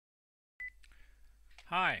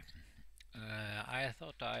Hi, I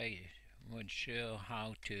thought I would show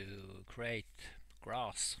how to create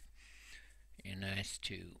grass in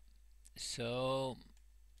S2. So,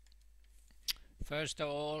 first of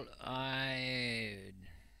all, I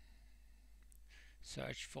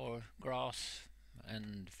searched for grass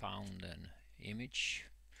and found an image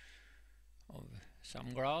of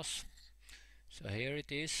some grass. So here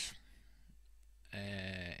it is,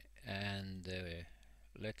 and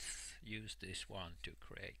let's use this one to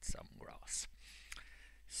create some grass.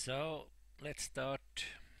 So let's start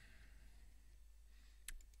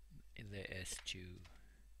the S2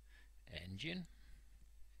 engine.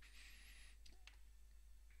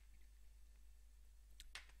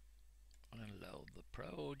 Unload the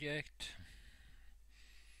project.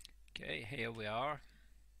 Okay, here we are.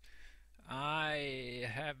 I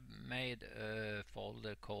have made a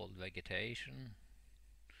folder called vegetation,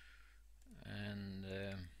 and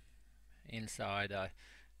inside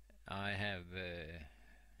I have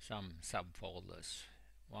some subfolders,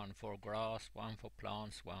 one for grass, one for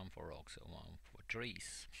plants, one for rocks, and one for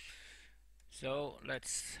trees. So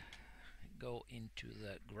let's go into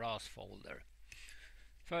the grass folder.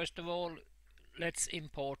 First of all, let's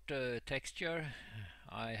import texture.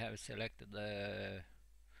 I have selected the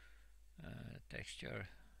texture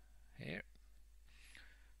here,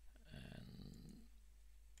 and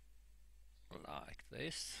like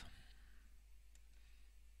this.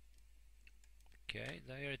 Okay,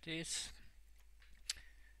 there it is.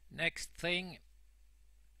 Next thing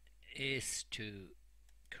is to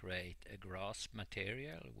create a grass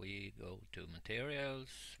material. We go to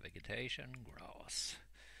materials, vegetation, grass,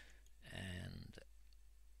 and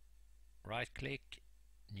right click,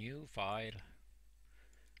 new file,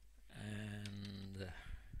 and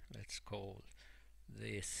let's call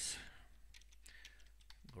this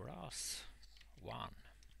grass 1.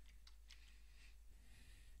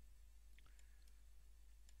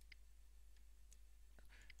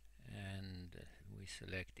 And we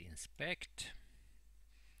select inspect,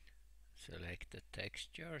 select the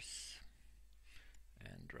textures,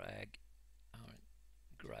 and drag our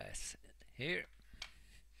grass here,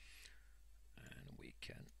 and we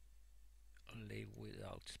can live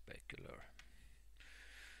without specular.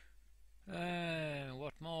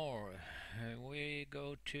 What more? We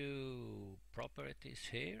go to properties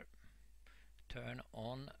here, turn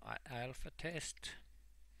on alpha test,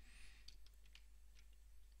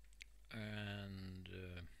 and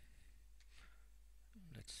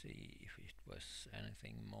let's see if it was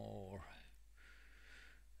anything more.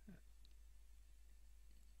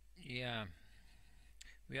 Yeah,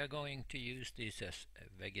 we are going to use this as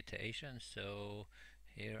vegetation, so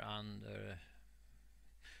here under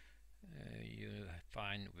you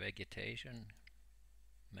find vegetation,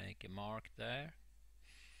 make a mark there,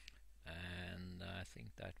 and I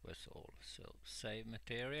think that was all. So save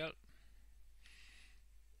material.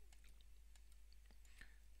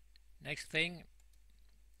 Next thing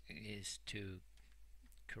is to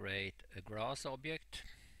create a grass object.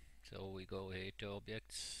 So we go here to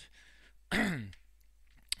objects,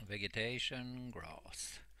 vegetation,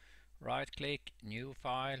 grass. Right click, new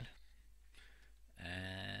file,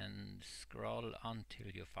 and scroll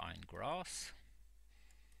until you find grass,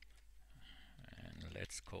 and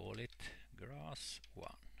let's call it grass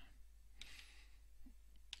 1.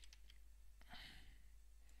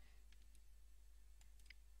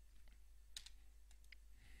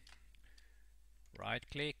 Right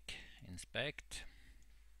click, inspect,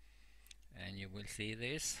 and you will see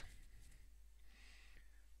this.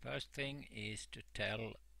 First thing is to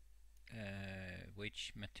tell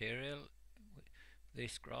which material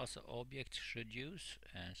this grass object should use,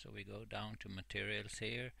 and so we go down to materials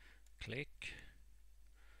here, click,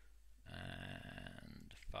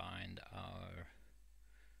 and find our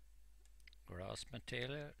grass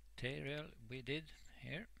material we did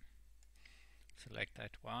here. Select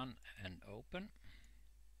that one and open.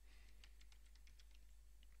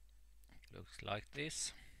 It looks like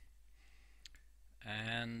this,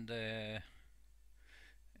 and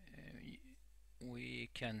we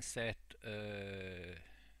can set a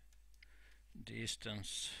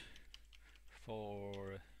distance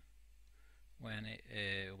for when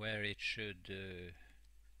where it should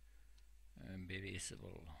be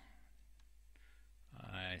visible.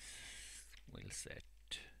 I will set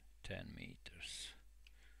 10 meters,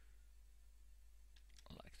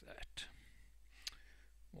 like that.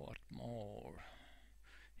 What more?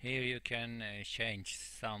 Here you can change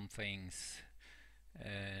some things,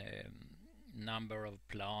 number of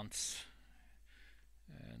plants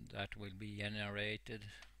that will be generated,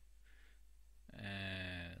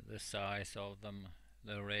 the size of them,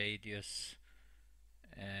 the radius,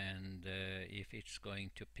 and if it's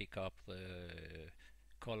going to pick up the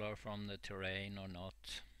color from the terrain or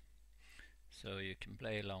not. So you can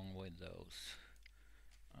play along with those.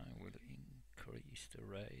 I will increase the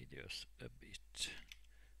radius a bit,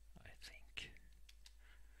 I think.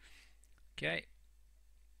 Okay,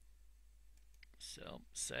 so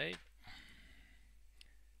save.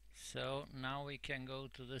 So now we can go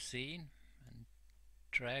to the scene and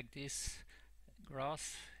drag this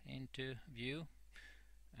grass into view,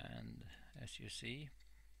 and as you see,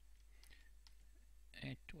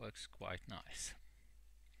 it works quite nice.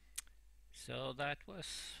 So that was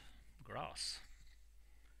grass.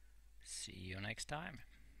 See you next time.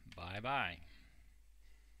 Bye bye.